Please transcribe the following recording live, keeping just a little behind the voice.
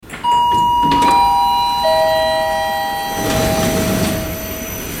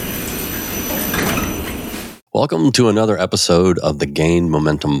Welcome to another episode of the Gain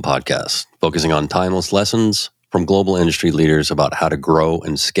Momentum podcast, focusing on timeless lessons from global industry leaders about how to grow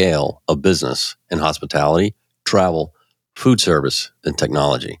and scale a business in hospitality, travel, food service, and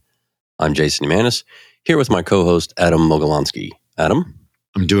technology. I'm Jason Emanis, here with my co-host, Adam Mogolansky. Adam?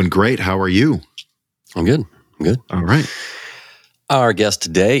 I'm doing great. How are you? I'm good. All right. Our guest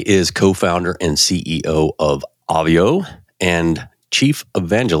today is co-founder and CEO of Avio and Chief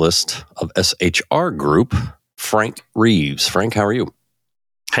Evangelist of SHR Group, Frank Reeves. Frank, how are you?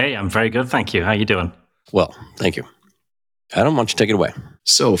 Hey, I'm very good, thank you. How are you doing? Well, thank you. Adam, why don't you take it away?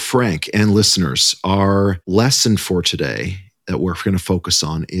 So, Frank and listeners, our lesson for today that we're going to focus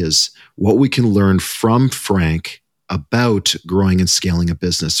on is what we can learn from Frank about growing and scaling a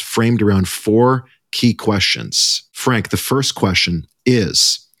business, framed around four key questions. Frank, the first question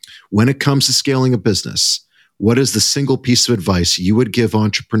is, when it comes to scaling a business, what is the single piece of advice you would give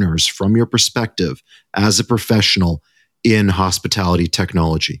entrepreneurs from your perspective as a professional in hospitality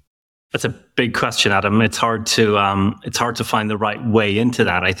technology? That's a big question, Adam. It's hard to find the right way into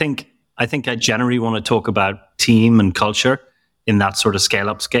that. I think I generally want to talk about team and culture in that sort of scale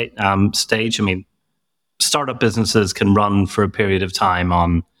up stage. I mean, startup businesses can run for a period of time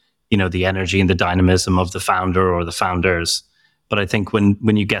on, the energy and the dynamism of the founder or the founders. But I think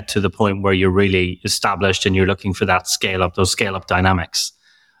when you get to the point where you're really established and you're looking for that those scale up dynamics,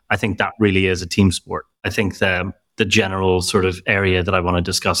 I think that really is a team sport. I think the general sort of area that I want to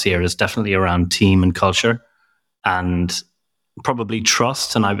discuss here is definitely around team and culture and probably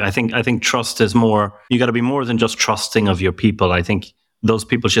trust. And I think trust is more, you got to be more than just trusting of your people. I think those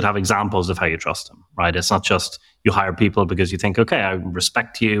people should have examples of how you trust them, right? It's not just you hire people because you think, okay, I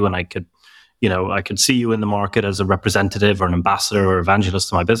respect you and I could see you in the market as a representative or an ambassador or evangelist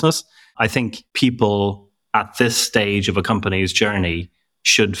to my business. I think people at this stage of a company's journey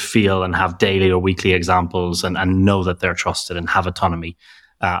should feel and have daily or weekly examples and know that they're trusted and have autonomy.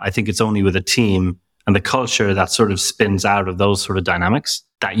 I think it's only with a team and the culture that sort of spins out of those sort of dynamics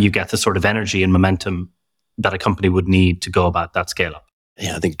that you get the sort of energy and momentum that a company would need to go about that scale up.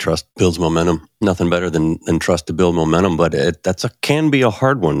 Yeah, I think trust builds momentum. Nothing better than trust to build momentum, but can be a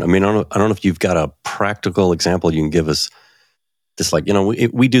hard one. I mean, I don't know if you've got a practical example you can give us. Just like,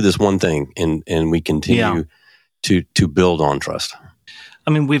 we do this one thing and we continue to build on trust.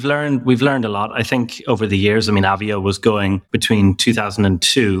 I mean, we've learned a lot. I think over the years, Avio was going between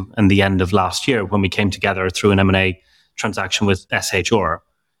 2002 and the end of last year when we came together through an M&A transaction with SHR.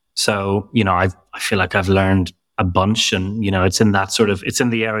 So, I feel like I've learned a bunch, and it's in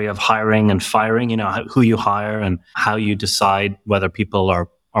the area of hiring and firing, who you hire and how you decide whether people are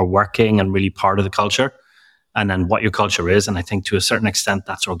working and really part of the culture, and then what your culture is. And I think to a certain extent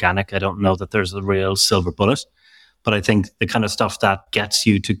that's organic. I don't know that there's a real silver bullet, but I think the kind of stuff that gets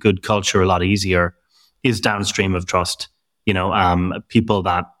you to good culture a lot easier is downstream of trust. People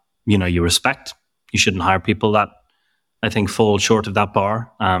that you respect. You shouldn't hire people that I think fall short of that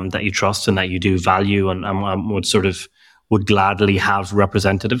bar, that you trust and that you do value and would gladly have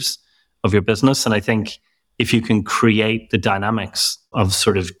representatives of your business. And I think if you can create the dynamics of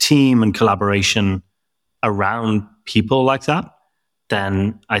sort of team and collaboration around people like that,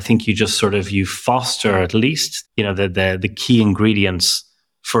 then I think you just you foster at least, the key ingredients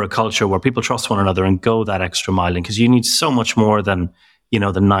for a culture where people trust one another and go that extra mile. Because you need so much more than,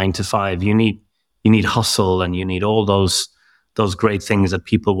 the 9 to 5. You need hustle and you need all those great things that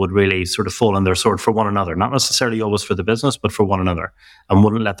people would really sort of fall on their sword for one another, not necessarily always for the business, but for one another, and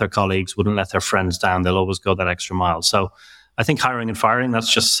wouldn't let their colleagues, wouldn't let their friends down. They'll always go that extra mile. So I think hiring and firing,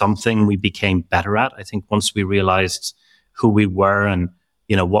 that's just something we became better at. I think once we realized who we were and,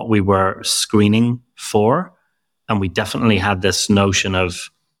 what we were screening for, and we definitely had this notion of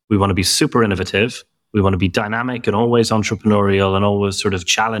we want to be super innovative. We want to be dynamic and always entrepreneurial and always sort of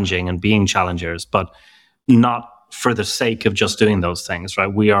challenging and being challengers, but not for the sake of just doing those things,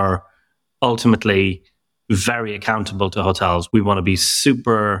 right? We are ultimately very accountable to hotels. We want to be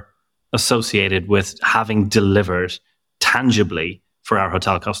super associated with having delivered tangibly for our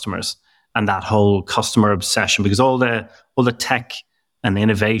hotel customers and that whole customer obsession, because all the tech and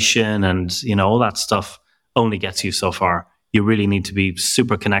innovation and, all that stuff only gets you so far. You really need to be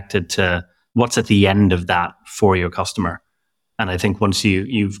super connected to what's at the end of that for your customer. And I think once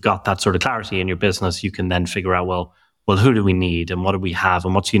you've got that sort of clarity in your business, you can then figure out, well, who do we need and what do we have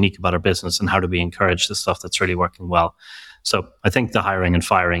and what's unique about our business and how do we encourage the stuff that's really working well. So I think the hiring and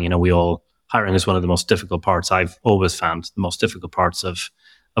firing, hiring is one of the most difficult parts. I've always found the most difficult parts of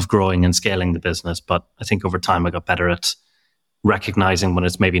growing and scaling the business. But I think over time I got better at recognizing when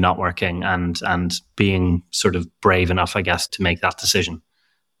it's maybe not working and being sort of brave enough, I guess, to make that decision.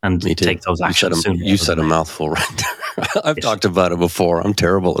 and Me too. take those actions sooner. You said a mouthful right there. I've talked about it before. I'm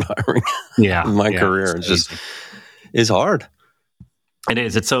terrible at hiring. Yeah, in my career, it's hard. It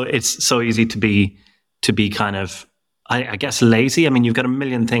is. It's so easy to be kind of, I guess, lazy. I mean, you've got a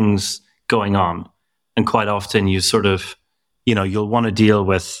million things going on, and quite often you sort of, you'll want to deal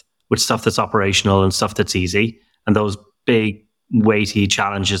with stuff that's operational and stuff that's easy, and those big weighty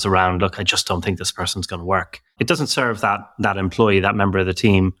challenges around, look, I just don't think this person's going to work. It doesn't serve that employee, that member of the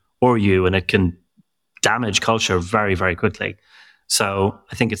team, or you, and it can damage culture very, very quickly. So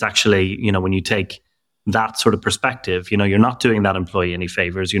I think it's actually, when you take that sort of perspective, you're not doing that employee any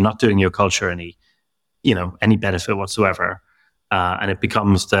favors, you're not doing your culture any benefit whatsoever. And it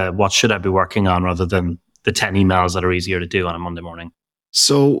becomes the, what should I be working on, rather than the 10 emails that are easier to do on a Monday morning.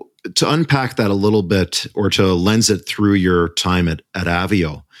 So to unpack that a little bit, or to lens it through your time at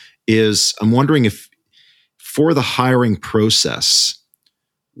Avio, is I'm wondering if for the hiring process,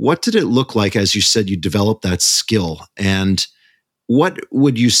 what did it look like as you said you developed that skill? And what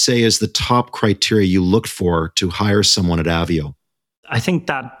would you say is the top criteria you looked for to hire someone at Avio? I think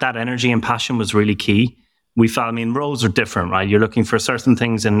that energy and passion was really key. We found, roles are different, right? You're looking for certain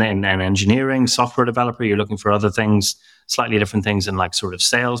things in engineering, software developer. You're looking for other things, slightly different things in like sort of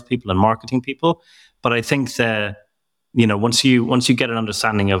sales people and marketing people. But I think that, once you get an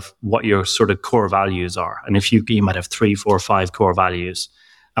understanding of what your sort of core values are, and if you might have 3, 4, 5 core values,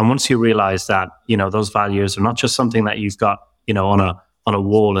 and once you realize that, those values are not just something that you've got, on a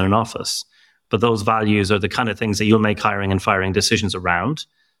wall in an office, but those values are the kind of things that you'll make hiring and firing decisions around,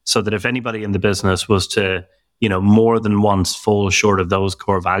 so that if anybody in the business was to, more than once fall short of those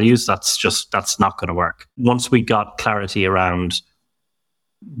core values, that's not going to work. Once we got clarity around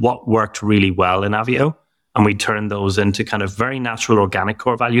what worked really well in Avio, and we turned those into kind of very natural, organic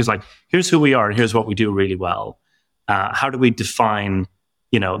core values, like here's who we are and here's what we do really well. How do we define,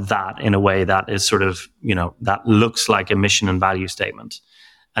 that in a way that is sort of, that looks like a mission and value statement?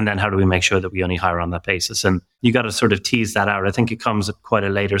 And then how do we make sure that we only hire on that basis? And you got to sort of tease that out. I think it comes at quite a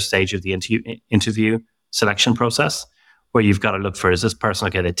later stage of the interview selection process, where you've got to look for, is this person,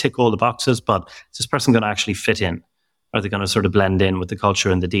 okay, they tick all the boxes, but is this person going to actually fit in? Are they going to sort of blend in with the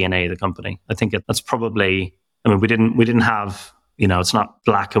culture and the DNA of the company? I think that's probably, we didn't have, it's not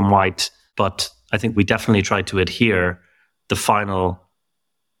black and white, but I think we definitely tried to adhere the final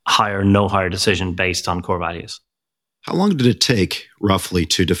hire, no hire decision based on core values. How long did it take, roughly,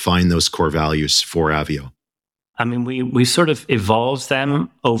 to define those core values for Avio? We sort of evolved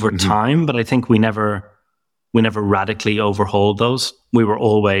them over time, but I think we never radically overhauled those. We were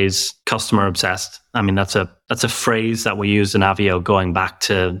always customer obsessed. That's a phrase that we used in Avio going back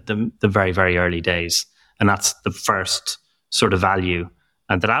to the very, very early days. And that's the first sort of value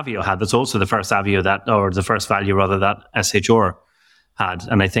that Avio had. That's also the first value that SHR had.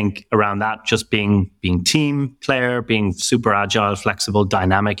 And I think around that, just being team player, being super agile, flexible,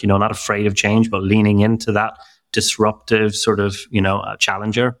 dynamic, not afraid of change, but leaning into that disruptive sort of,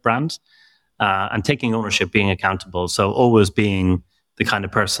 challenger brand, and taking ownership, being accountable. So always being the kind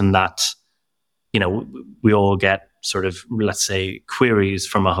of person that, we all get sort of, let's say, queries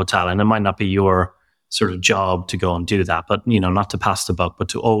from a hotel, and it might not be your sort of job to go and do that, but, not to pass the buck, but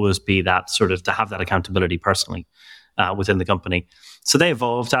to always be that sort of, to have that accountability personally within the company. So they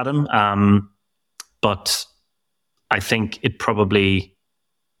evolved, Adam. But I think it probably,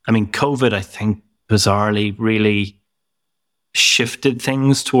 COVID, I think, bizarrely really shifted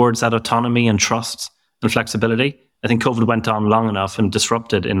things towards that autonomy and trust and flexibility. I think COVID went on long enough and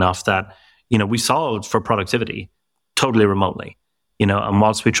disrupted enough that, we solved for productivity totally remotely, and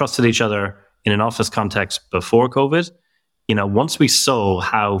whilst we trusted each other in an office context before COVID, once we saw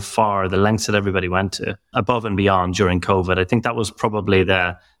how far the lengths that everybody went to above and beyond during COVID, I think that was probably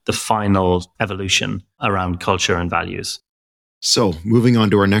the final evolution around culture and values. So moving on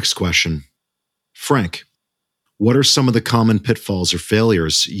to our next question. Frank, what are some of the common pitfalls or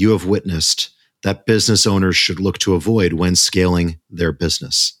failures you have witnessed that business owners should look to avoid when scaling their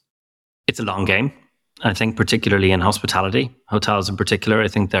business? It's a long game. I think particularly in hospitality, hotels in particular, I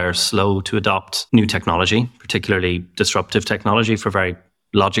think they're slow to adopt new technology, particularly disruptive technology, for very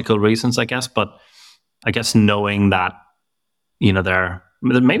logical reasons, I guess. But I guess knowing that,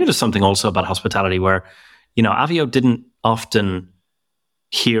 maybe there's something also about hospitality where, Avio didn't often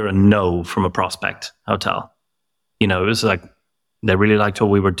hear a no from a prospect hotel. It was like they really liked what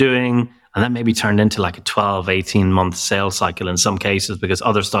we were doing, and that maybe turned into like a 12, 18-month sales cycle in some cases because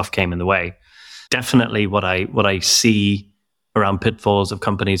other stuff came in the way. Definitely what I see around pitfalls of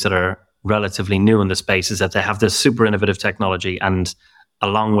companies that are relatively new in the space is that they have this super innovative technology, and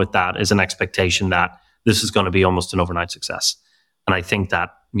along with that is an expectation that this is going to be almost an overnight success. And I think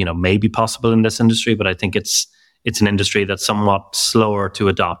that may be possible in this industry, but I think it's an industry that's somewhat slower to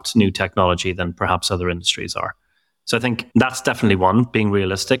adopt new technology than perhaps other industries are. So I think that's definitely one, being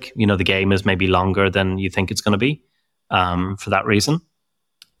realistic. The game is maybe longer than you think it's going to be for that reason.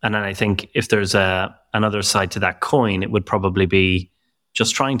 And then I think if there's another side to that coin, it would probably be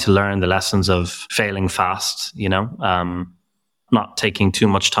just trying to learn the lessons of failing fast, not taking too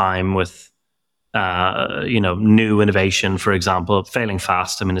much time with, new innovation, for example, failing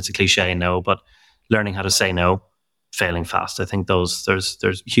fast. I mean, it's a cliche, no, but learning how to say no, failing fast. I think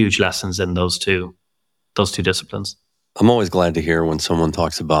there's huge lessons in those two disciplines. I'm always glad to hear when someone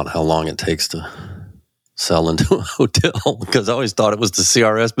talks about how long it takes to sell into a hotel, because I always thought it was the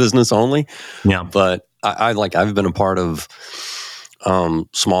CRS business only. Yeah. But I've been a part of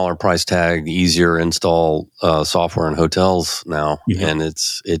smaller price tag, easier install software in hotels now, and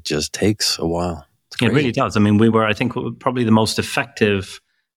it just takes a while. It really does. I mean, I think probably the most effective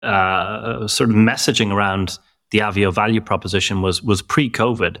sort of messaging around the Avio value proposition was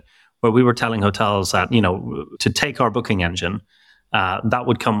pre-COVID, where we were telling hotels that, to take our booking engine, that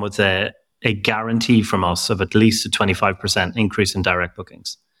would come with a guarantee from us of at least a 25% increase in direct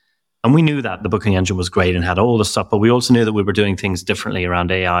bookings. And we knew that the booking engine was great and had all the stuff, but we also knew that we were doing things differently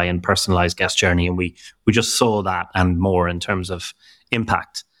around AI and personalized guest journey. And we just saw that and more in terms of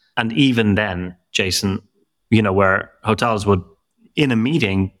impact. And even then, Jason, where hotels would, in a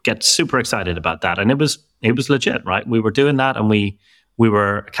meeting, get super excited about that. And it was legit, right? We were doing that, and we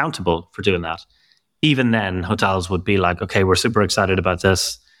were accountable for doing that. Even then, hotels would be like, okay, we're super excited about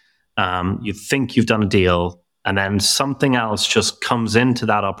this. You think you've done a deal, and then something else just comes into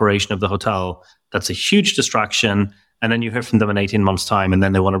that operation of the hotel that's a huge distraction, and then you hear from them in 18 months' time, and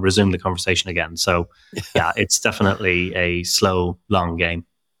then they want to resume the conversation again. So, yeah, it's definitely a slow, long game.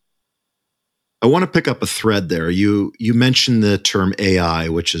 I want to pick up a thread there. You mentioned the term AI,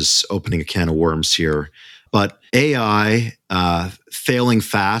 which is opening a can of worms here. But AI, failing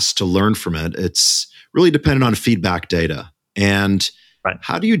fast to learn from it, it's really dependent on feedback data. And right.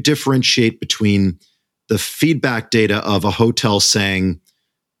 How do you differentiate between the feedback data of a hotel saying,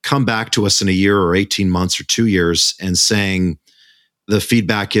 come back to us in a year or 18 months or 2 years, and saying the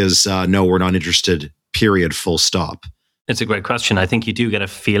feedback is, no, we're not interested, period, full stop? It's a great question. I think you do get a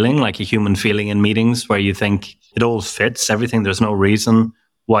feeling, like a human feeling in meetings, where you think it all fits, everything. There's no reason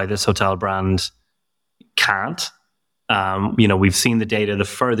why this hotel brand can't. We've seen the data. The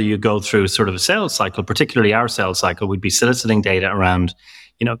further you go through sort of a sales cycle, particularly our sales cycle, we'd be soliciting data around,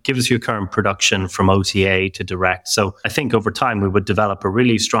 give us your current production from OTA to direct. So I think over time we would develop a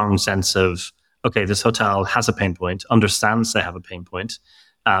really strong sense of, okay, this hotel has a pain point, understands they have a pain point.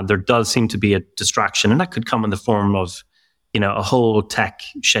 There does seem to be a distraction, and that could come in the form of, a whole tech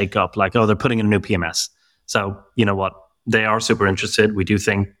shakeup, like, oh, they're putting in a new PMS. So you know what? They are super interested. We do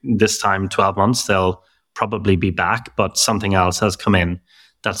think this time, 12 months, they'll probably be back, but something else has come in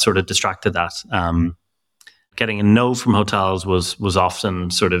that sort of distracted that. Getting a no from hotels was often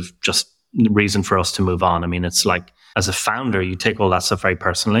sort of just the reason for us to move on. I mean, it's like, as a founder, you take all that stuff very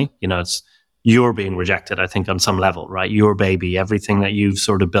personally. It's you're being rejected, I think, on some level, right? Your baby, everything that you've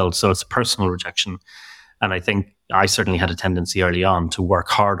sort of built. So it's a personal rejection. And I think I certainly had a tendency early on to work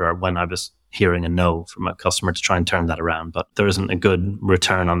harder when I was hearing a no from a customer to try and turn that around. But there isn't a good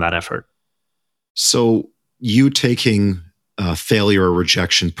return on that effort. So you taking failure or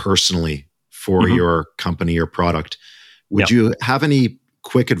rejection personally for your company or product, would you have any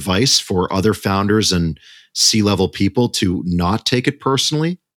quick advice for other founders and C-level people to not take it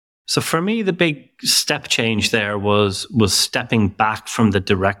personally? So for me, the big step change there was stepping back from the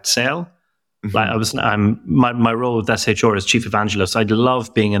direct sale. Like my role with SHR as chief evangelist. I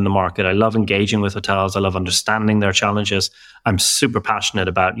love being in the market. I love engaging with hotels. I love understanding their challenges. I'm super passionate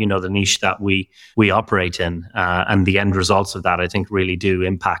about the niche that we operate in, and the end results of that, I think, really do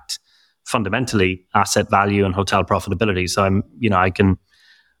impact fundamentally asset value and hotel profitability. So I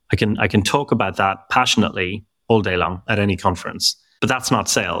can talk about that passionately all day long at any conference. But that's not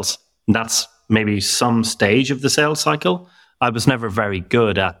sales. That's maybe some stage of the sales cycle. I was never very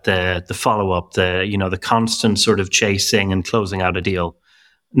good at the follow-up, the constant sort of chasing and closing out a deal.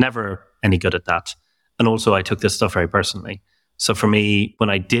 Never any good at that. And also I took this stuff very personally. So for me,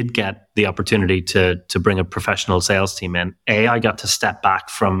 when I did get the opportunity to bring a professional sales team in, A, I got to step back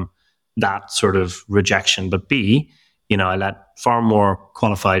from that sort of rejection, but B, I let far more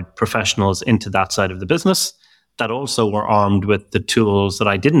qualified professionals into that side of the business that also were armed with the tools that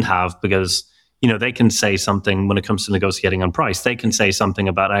I didn't have, because they can say something when it comes to negotiating on price. They can say something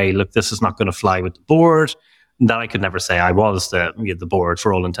about, hey, look, this is not going to fly with the board, that I could never say. I was the board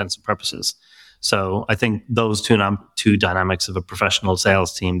for all intents and purposes. So I think those two dynamics of a professional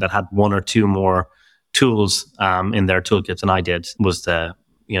sales team that had one or two more tools in their toolkit than I did was the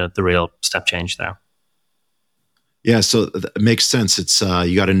real step change there. Yeah, so it makes sense. It's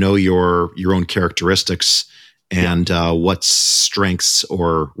you got to know your own characteristics and what strengths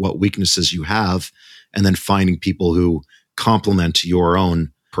or what weaknesses you have, and then finding people who complement your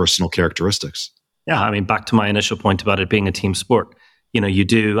own personal characteristics. Yeah, I mean, back to my initial point about it being a team sport. You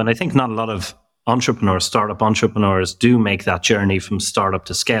do, and I think not a lot of startup entrepreneurs do make that journey from startup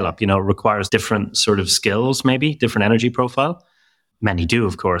to scale up. It requires different sort of skills, maybe different energy profile. Many do,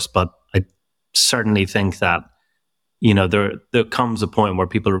 of course, but I certainly think that there comes a point where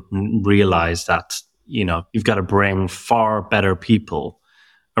people realize that you've got to bring far better people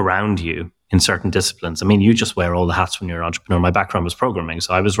around you in certain disciplines. I mean, you just wear all the hats when you're an entrepreneur. My background was programming,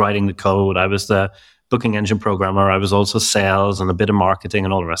 so I was writing the code, I was the booking engine programmer, I was also sales and a bit of marketing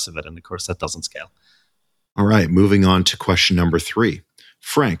and all the rest of it. And of course, that doesn't scale. All right, moving on to question number 3.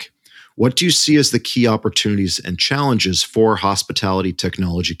 Frank, what do you see as the key opportunities and challenges for hospitality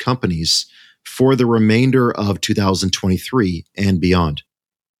technology companies for the remainder of 2023 and beyond?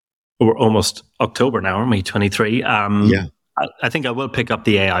 We're almost October now, aren't we? 23. Yeah. I think I will pick up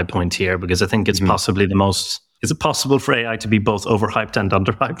the AI point here because I think it's possibly the most. Is it possible for AI to be both overhyped and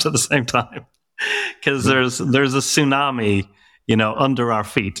underhyped at the same time? Because there's a tsunami, under our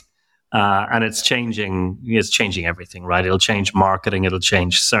feet, and it's changing. It's changing everything, right? It'll change marketing. It'll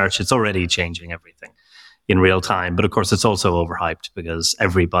change search. It's already changing everything in real time. But of course, it's also overhyped because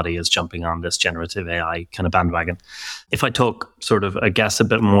everybody is jumping on this generative AI kind of bandwagon. If I talk sort of, I guess, a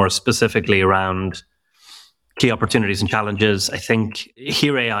bit more specifically around key opportunities and challenges, I think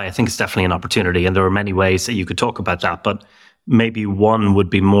AI, I think it's definitely an opportunity. And there are many ways that you could talk about that. But maybe one would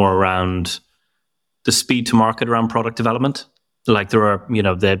be more around the speed to market around product development. Like there are,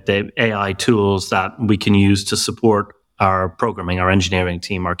 the AI tools that we can use to support our programming, our engineering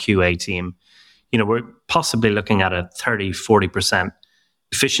team, our QA team. We're possibly looking at a 30, 40%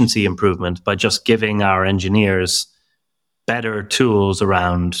 efficiency improvement by just giving our engineers better tools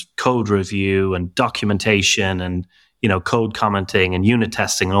around code review and documentation and, code commenting and unit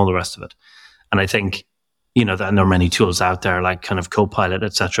testing and all the rest of it. And I think, that there are many tools out there like kind of Copilot,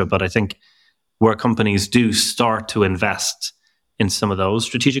 et cetera. But I think where companies do start to invest in some of those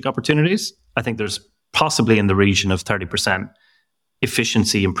strategic opportunities, I think there's possibly in the region of 30%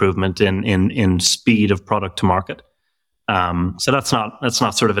 efficiency improvement in speed of product to market. So that's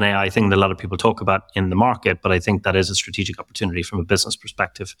not sort of an AI thing that a lot of people talk about in the market, but I think that is a strategic opportunity from a business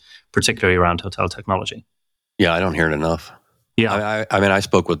perspective, particularly around hotel technology. Yeah, I don't hear it enough. Yeah, I mean, I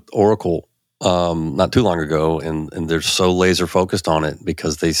spoke with Oracle not too long ago, and they're so laser focused on it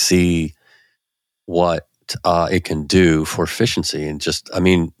because they see what it can do for efficiency. And just, I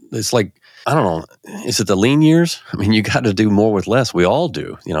mean, it's like, I don't know, is it the lean years? I mean, you got to do more with less. We all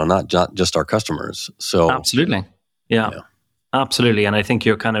do, not just our customers. So absolutely. Yeah, absolutely. And I think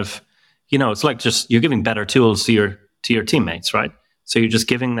you're kind of, it's like just you're giving better tools to your teammates, right? So you're just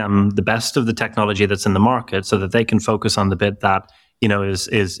giving them the best of the technology that's in the market so that they can focus on the bit that,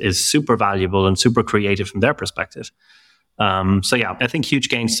 is super valuable and super creative from their perspective. So yeah, I think huge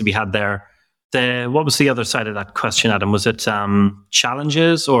gains to be had there. What was the other side of that question, Adam? Was it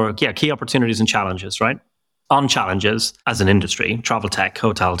challenges or key opportunities and challenges, right? On challenges as an industry, travel tech,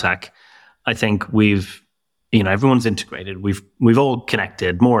 hotel tech, I think we've, everyone's integrated. We've all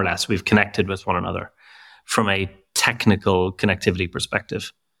connected, more or less. We've connected with one another from a technical connectivity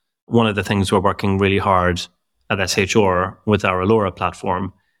perspective. One of the things we're working really hard at SHR with our Allura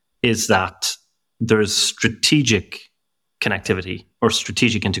platform is that there's strategic connectivity or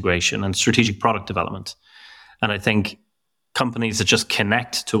strategic integration and strategic product development. And I think companies that just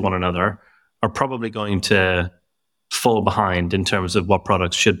connect to one another are probably going to fall behind in terms of what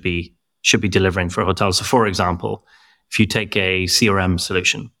products should be delivering for hotels. So for example, if you take a CRM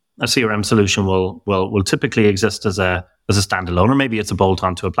solution will typically exist as a standalone, or maybe it's a bolt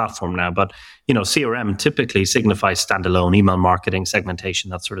onto a platform now. But CRM typically signifies standalone email marketing,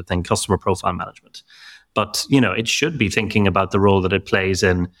 segmentation, that sort of thing, customer profile management. But, it should be thinking about the role that it plays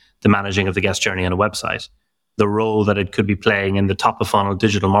in the managing of the guest journey on a website, the role that it could be playing in the top of funnel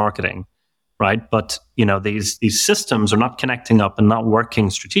digital marketing, right? But, these systems are not connecting up and not working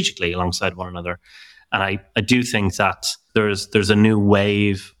strategically alongside one another. And I do think that there's a new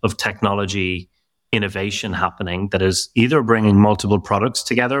wave of technology innovation happening that is either bringing multiple products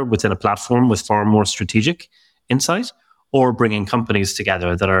together within a platform with far more strategic insight, or bringing companies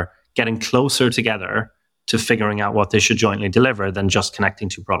together that are getting closer together to figuring out what they should jointly deliver than just connecting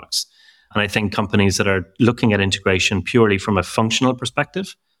two products. And I think companies that are looking at integration purely from a functional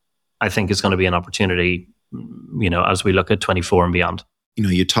perspective I think is going to be an opportunity, as we look at 24 and beyond.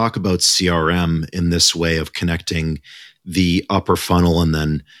 You talk about CRM in this way of connecting the upper funnel and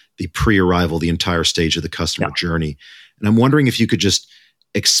then the pre-arrival, the entire stage of the customer journey. And I'm wondering if you could just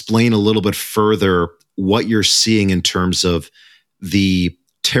explain a little bit further what you're seeing in terms of the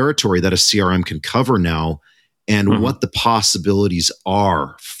territory that a CRM can cover now and what the possibilities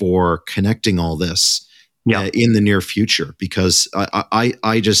are for connecting all this in the near future, because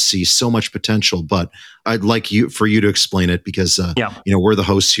I just see so much potential, but I'd like for you to explain it because we're the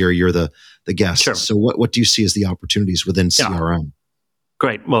hosts here, you're the guest. Sure. So what do you see as the opportunities within CRM?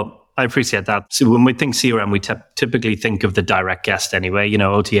 Great. Well, I appreciate that. So when we think CRM, we typically think of the direct guest anyway.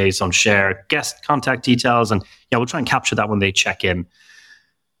 OTAs don't share guest contact details, and we'll try and capture that when they check in.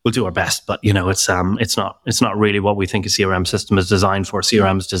 We'll do our best, but it's not really what we think a CRM system is designed for.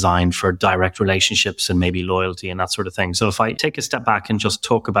 CRM is designed for direct relationships and maybe loyalty and that sort of thing. So if I take a step back and just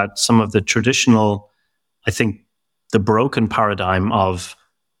talk about some of the traditional, I think the broken paradigm of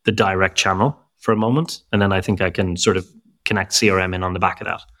the direct channel for a moment, and then I think I can sort of connect CRM in on the back of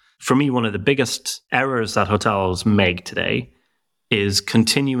that. For me, one of the biggest errors that hotels make today is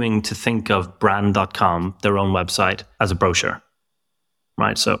continuing to think of brand.com, their own website, as a brochure.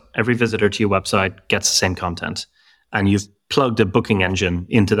 Right, so every visitor to your website gets the same content, and you've plugged a booking engine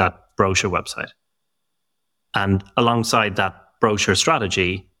into that brochure website. And alongside that brochure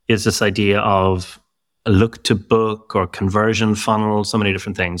strategy is this idea of a look to book or conversion funnel, so many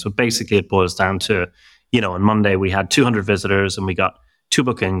different things. But basically it boils down to, on Monday we had 200 visitors and we got 2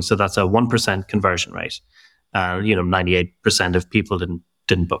 bookings, so that's a 1% conversion rate. 98% of people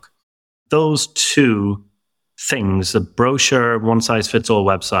didn't book. Those two things, the brochure, one-size-fits-all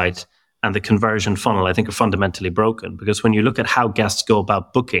website, and the conversion funnel, I think are fundamentally broken, because when you look at how guests go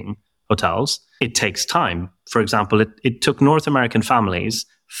about booking hotels, it takes time. For example, it took North American families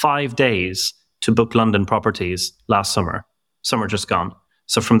 5 days to book London properties last summer just gone.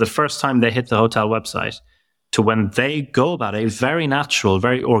 So from the first time they hit the hotel website to when they go about a very natural,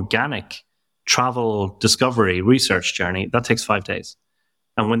 very organic travel discovery research journey, that takes 5 days.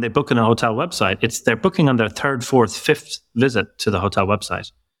 And when they book on a hotel website, they're booking on their 3rd, 4th, 5th visit to the hotel website.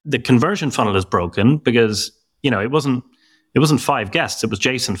 The conversion funnel is broken because, it wasn't 5 guests, it was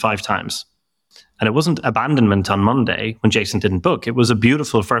Jason 5 times. And it wasn't abandonment on Monday when Jason didn't book. It was a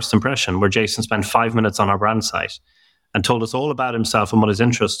beautiful first impression where Jason spent 5 minutes on our brand site and told us all about himself and what his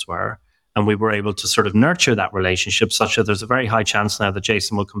interests were. And we were able to sort of nurture that relationship such that there's a very high chance now that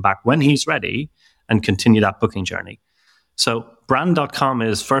Jason will come back when he's ready and continue that booking journey. So brand.com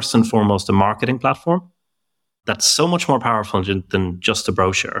is first and foremost a marketing platform that's so much more powerful than just a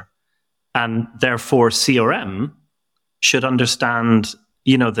brochure. And therefore CRM should understand,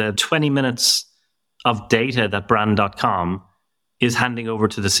 the 20 minutes of data that brand.com is handing over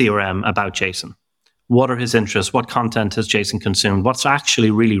to the CRM about Jason. What are his interests? What content has Jason consumed? What's actually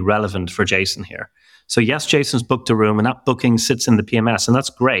really relevant for Jason here? So yes, Jason's booked a room and that booking sits in the PMS, and that's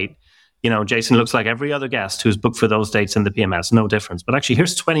great. Jason looks like every other guest who's booked for those dates in the PMS, no difference. But actually,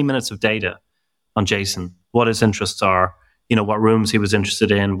 here's 20 minutes of data on Jason, what his interests are, what rooms he was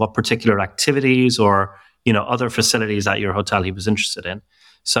interested in, what particular activities or, other facilities at your hotel he was interested in.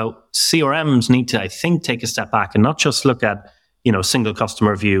 So CRMs need to, I think, take a step back and not just look at, single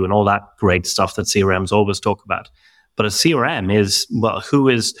customer view and all that great stuff that CRMs always talk about. But a CRM is, well, who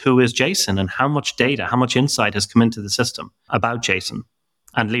is Jason and how much data, how much insight has come into the system about Jason,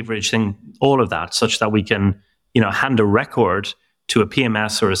 and leveraging all of that such that we can, hand a record to a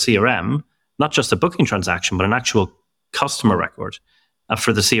PMS or a CRM, not just a booking transaction, but an actual customer record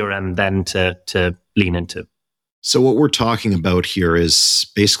for the CRM then to lean into. So what we're talking about here is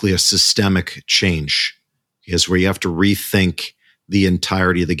basically a systemic change, is where you have to rethink the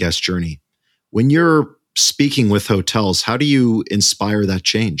entirety of the guest journey. When you're speaking with hotels, how do you inspire that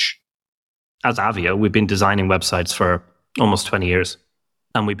change? As Avio, we've been designing websites for almost 20 years.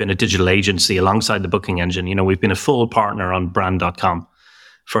 And we've been a digital agency alongside the booking engine. We've been a full partner on brand.com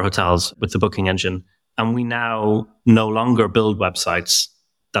for hotels with the booking engine. And we now no longer build websites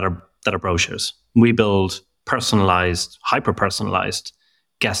that are brochures. We build personalized, hyper-personalized,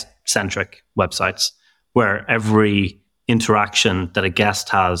 guest-centric websites where every interaction that a guest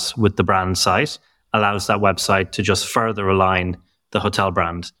has with the brand site allows that website to just further align the hotel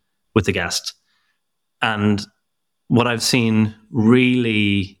brand with the guest. And what I've seen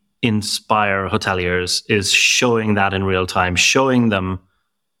really inspire hoteliers is showing that in real time, showing them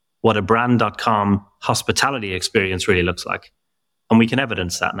what a brand.com hospitality experience really looks like. And we can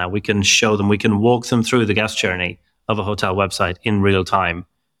evidence that now. We can show them, we can walk them through the guest journey of a hotel website in real time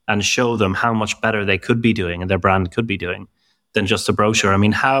and show them how much better they could be doing and their brand could be doing than just a brochure. I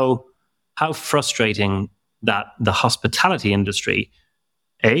mean, how how frustrating that the hospitality industry,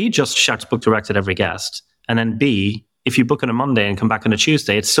 A, just shouts book direct at every guest, and then B, if you book on a Monday and come back on a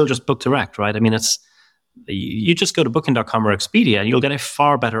Tuesday, it's still just book direct, right? I mean, you just go to booking.com or Expedia and you'll get a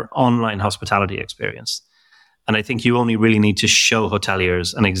far better online hospitality experience. And I think you only really need to show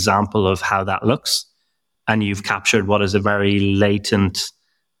hoteliers an example of how that looks, and you've captured what is a very latent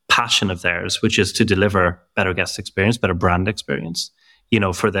passion of theirs, which is to deliver better guest experience, better brand experience,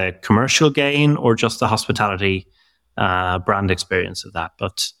 for the commercial gain or just the hospitality brand experience of that.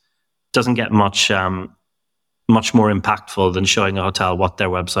 But it doesn't get much more impactful than showing a hotel what their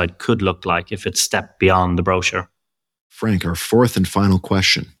website could look like if it stepped beyond the brochure. Frank, our fourth and final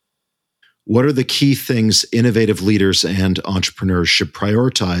question. What are the key things innovative leaders and entrepreneurs should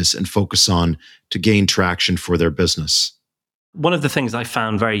prioritize and focus on to gain traction for their business? One of the things I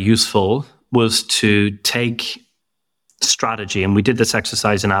found very useful was to take strategy, and we did this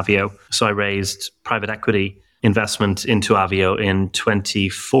exercise in Avio. So I raised private equity investment into Avio in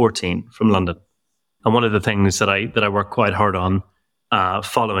 2014 from London. And one of the things that I worked quite hard on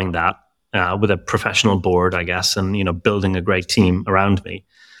following that with a professional board, I guess, and building a great team around me,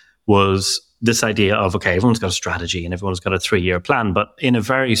 was this idea of, okay, everyone's got a strategy and everyone's got a 3-year plan, but in a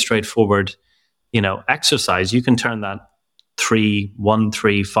very straightforward, exercise, you can turn that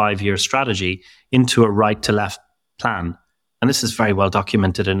 5-year strategy into a right to left plan. And this is very well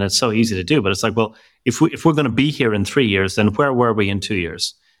documented and it's so easy to do, but it's like, well, if we're going to be here in 3 years, then where were we in 2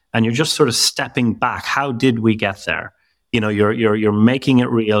 years? And you're just sort of stepping back. How did we get there? You're making it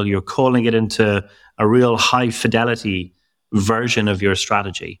real. You're calling it into a real high fidelity version of your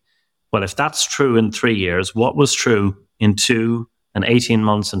strategy. Well, if that's true in 3 years, what was true in 2 and 18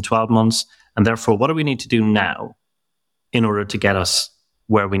 months and 12 months? And therefore, what do we need to do now in order to get us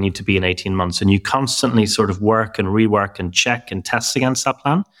where we need to be in 18 months? And you constantly sort of work and rework and check and test against that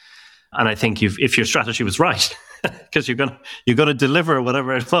plan. And I think if your strategy was right, because you're gonna deliver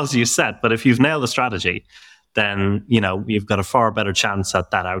whatever it was you set. But if you've nailed the strategy, then you've got a far better chance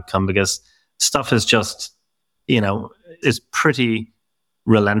at that outcome, because stuff is just is pretty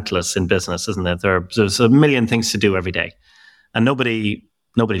relentless in business, isn't it? There's a million things to do every day, and nobody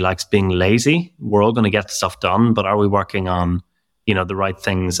likes being lazy. We're all going to get stuff done, but are we working on the right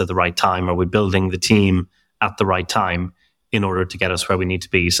things at the right time? Are we building the team at the right time in order to get us where we need to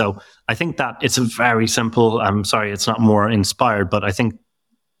be? So I think that it's a very simple, I'm sorry, it's not more inspired, but I think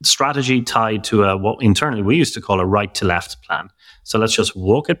strategy tied to what internally we used to call a right to left plan. So let's just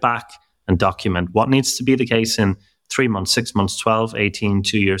walk it back and document what needs to be the case in 3 months, 6 months, 12, 18,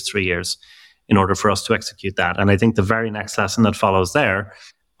 2 years, 3 years, in order for us to execute that. And I think the very next lesson that follows there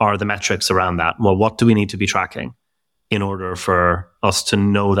are the metrics around that. Well, what do we need to be tracking in order for us to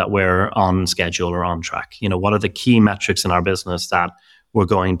know that we're on schedule or on track? What are the key metrics in our business that we're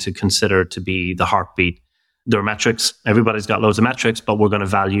going to consider to be the heartbeat? There are metrics. Everybody's got loads of metrics, but we're going to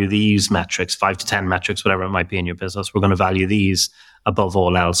value these metrics, 5 to 10 metrics, whatever it might be in your business. We're going to value these above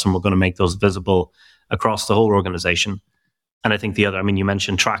all else, and we're going to make those visible across the whole organization. And I think the other, you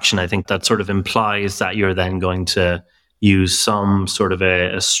mentioned traction. I think that sort of implies that you're then going to use some sort of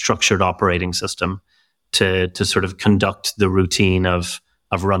a structured operating system to sort of conduct the routine of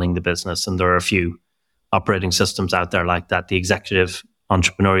running the business. And there are a few operating systems out there like that. The executive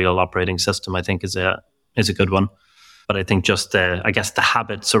entrepreneurial operating system, I think, is a good one. But I think just the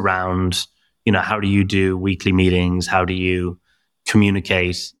habits around, how do you do weekly meetings? How do you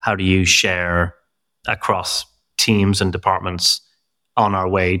communicate? How do you share across teams and departments on our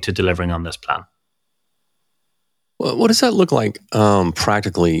way to delivering on this plan? Well, what does that look like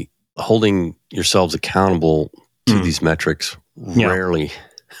practically? Holding yourselves accountable to these metrics. Rarely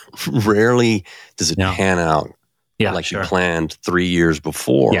does it pan out like you planned 3 years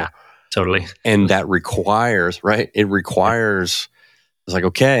before. Yeah, totally. And that requires, right? It requires, it's like,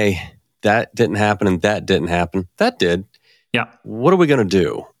 okay, that didn't happen and that didn't happen. That did. Yeah. What are we going to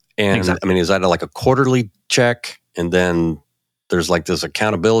do? And exactly. Is that like a quarterly check and then there's like this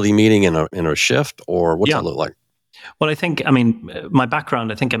accountability meeting in a shift, or what's that look like? Well, I think, my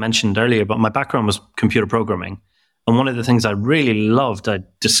background, I think I mentioned earlier, but my background was computer programming. And one of the things I really loved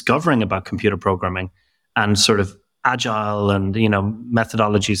discovering about computer programming and sort of agile and,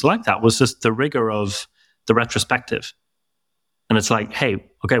 methodologies like that was just the rigor of the retrospective. And it's like, hey,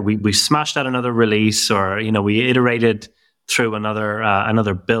 okay, we smashed out another release, or, we iterated through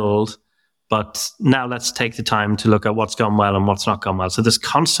another build, but now let's take the time to look at what's gone well and what's not gone well. So this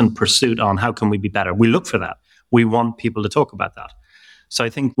constant pursuit on how can we be better? We look for that. We want people to talk about that. So I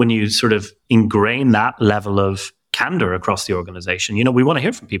think when you sort of ingrain that level of candor across the organization, we want to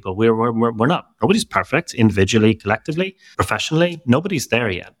hear from people. We're not, nobody's perfect individually, collectively, professionally. Nobody's there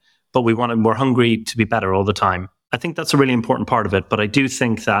yet. but we're hungry to be better all the time. I think that's a really important part of it. But I do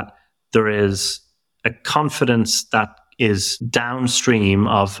think that there is a confidence that is downstream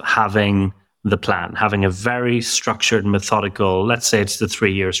of having the plan, having a very structured, methodical, let's say it's the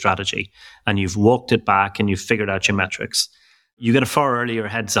 3-year strategy, and you've walked it back and you've figured out your metrics. You get a far earlier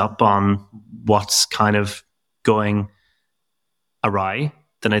heads up on what's kind of going awry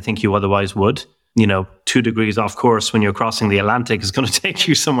than I think you otherwise would. 2 degrees off course when you're crossing the Atlantic is going to take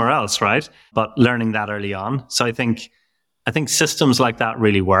you somewhere else, right? But learning that early on. So I think systems like that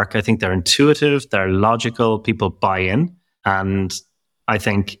really work. I think they're intuitive, they're logical, people buy in. And I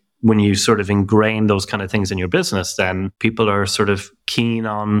think when you sort of ingrain those kind of things in your business, then people are sort of keen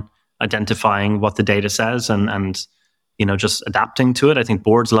on identifying what the data says and just adapting to it. I think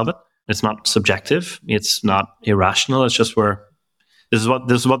boards love it. It's not subjective. It's not irrational. It's just this is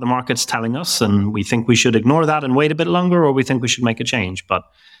what the market's telling us, and we think we should ignore that and wait a bit longer, or we think we should make a change. But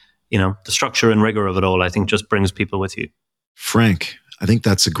the structure and rigor of it all, I think, just brings people with you. Frank, I think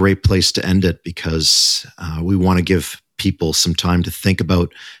that's a great place to end it, because we want to give people some time to think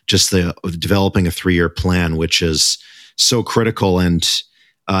about just developing a 3-year plan, which is so critical. And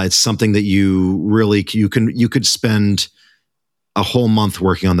it's something that you could spend a whole month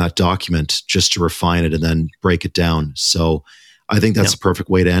working on that document just to refine it and then break it down. So I think that's a perfect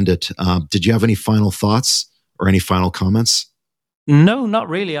way to end it. Did you have any final thoughts or any final comments? No, not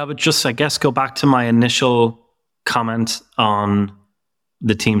really. I would just, I guess, go back to my initial comment on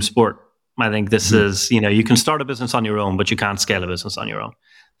the team sport. I think this is, you can start a business on your own, but you can't scale a business on your own.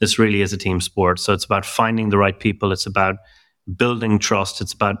 This really is a team sport. So it's about finding the right people. It's about building trust.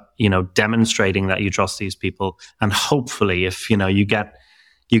 It's about, demonstrating that you trust these people. And hopefully if, you get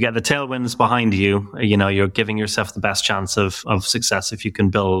the tailwinds behind you, you're giving yourself the best chance of success if you can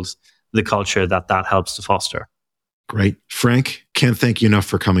build the culture that helps to foster. Great. Frank, can't thank you enough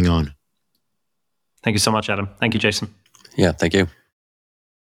for coming on. Thank you so much, Adam. Thank you, Jason. Yeah, thank you.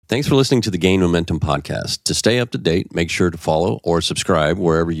 Thanks for listening to the Gain Momentum podcast. To stay up to date, make sure to follow or subscribe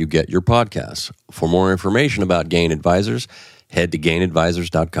wherever you get your podcasts. For more information about Gain Advisors, head to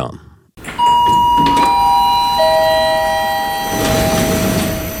gainadvisors.com.